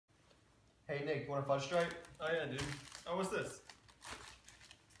Hey Nick, you want a fudge stripe? Oh yeah, dude. Oh, what's this?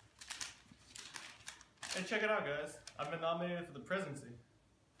 Hey, check it out, guys. I've been nominated for the presidency.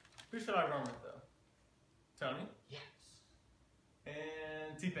 Who should I run with, though? Tony? Yes.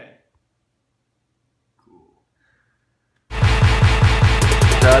 And T-Pain. Cool.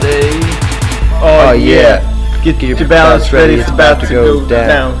 Daddy. Oh yeah. Get your balance ready, it's about to go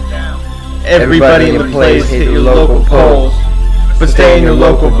down. Everybody in the place, hit your local polls, but stay in your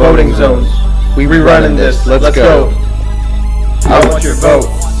local voting zones. We running this, let's go. I want your vote.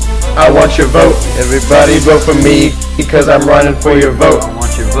 I want your vote. Everybody vote for me because I'm running for your vote. I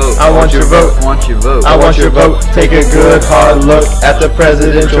want your vote. I want your vote. I want your vote. I want your vote. Take a good hard look at the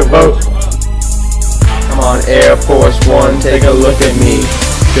presidential vote. I'm on Air Force One, take a look at me.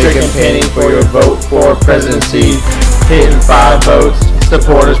 Trick and penny for your vote for presidency. Hitting 5 votes,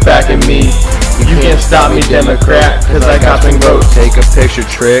 supporters backing me. You can't stop me, Democrat, cause I got swing votes. Take a picture,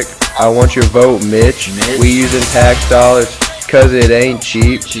 Trick. I want your vote, Mitch. We using tax dollars, cause it ain't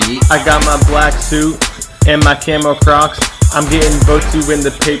cheap. I got my black suit and my camo Crocs. I'm getting votes to win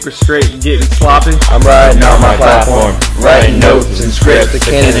the paper straight, getting sloppy. I'm riding on my platform, writing notes and scripts. The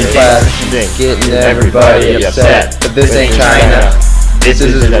Kennedy class, getting everybody upset. But this ain't China, this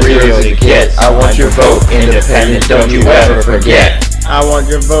is as real as it gets. I want your vote, independent, don't you ever forget. I want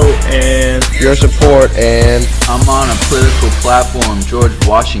your vote and your support, and I'm on a political platform, George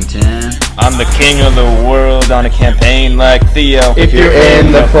Washington. I'm the king of the world on a campaign like Theo. If you're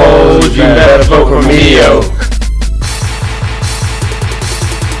in the polls, you better vote for me, yo.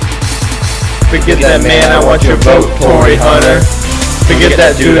 Forget that man, I want your vote, Tory Hunter. Forget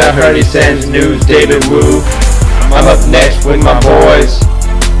that dude, I heard he sends news, David Wu. I'm up next with my boys.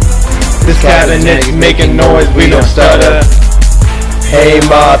 This cabinet's making noise, we don't stutter. Hey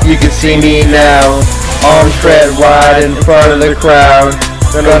mob, you can see me now. Arms spread wide in front of the crowd.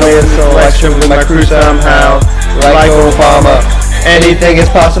 Gonna win selection with my crew somehow. Like Obama, anything is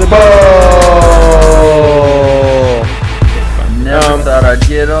possible. Never thought I'd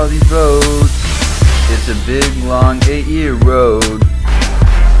get all these votes. It's a big, long 8-year road.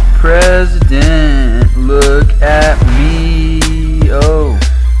 President, look at me, oh.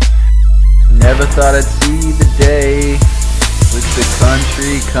 Never thought I'd see the day with the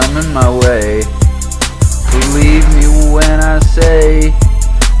country coming my way. Believe me when I say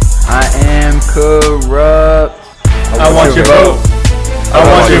I am corrupt. I want your vote. I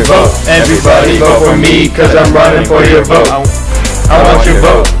want your vote. Everybody vote for me cause I'm running for your vote. I want your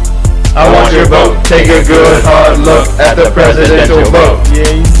vote. I want your vote. Take a good hard look at the presidential vote.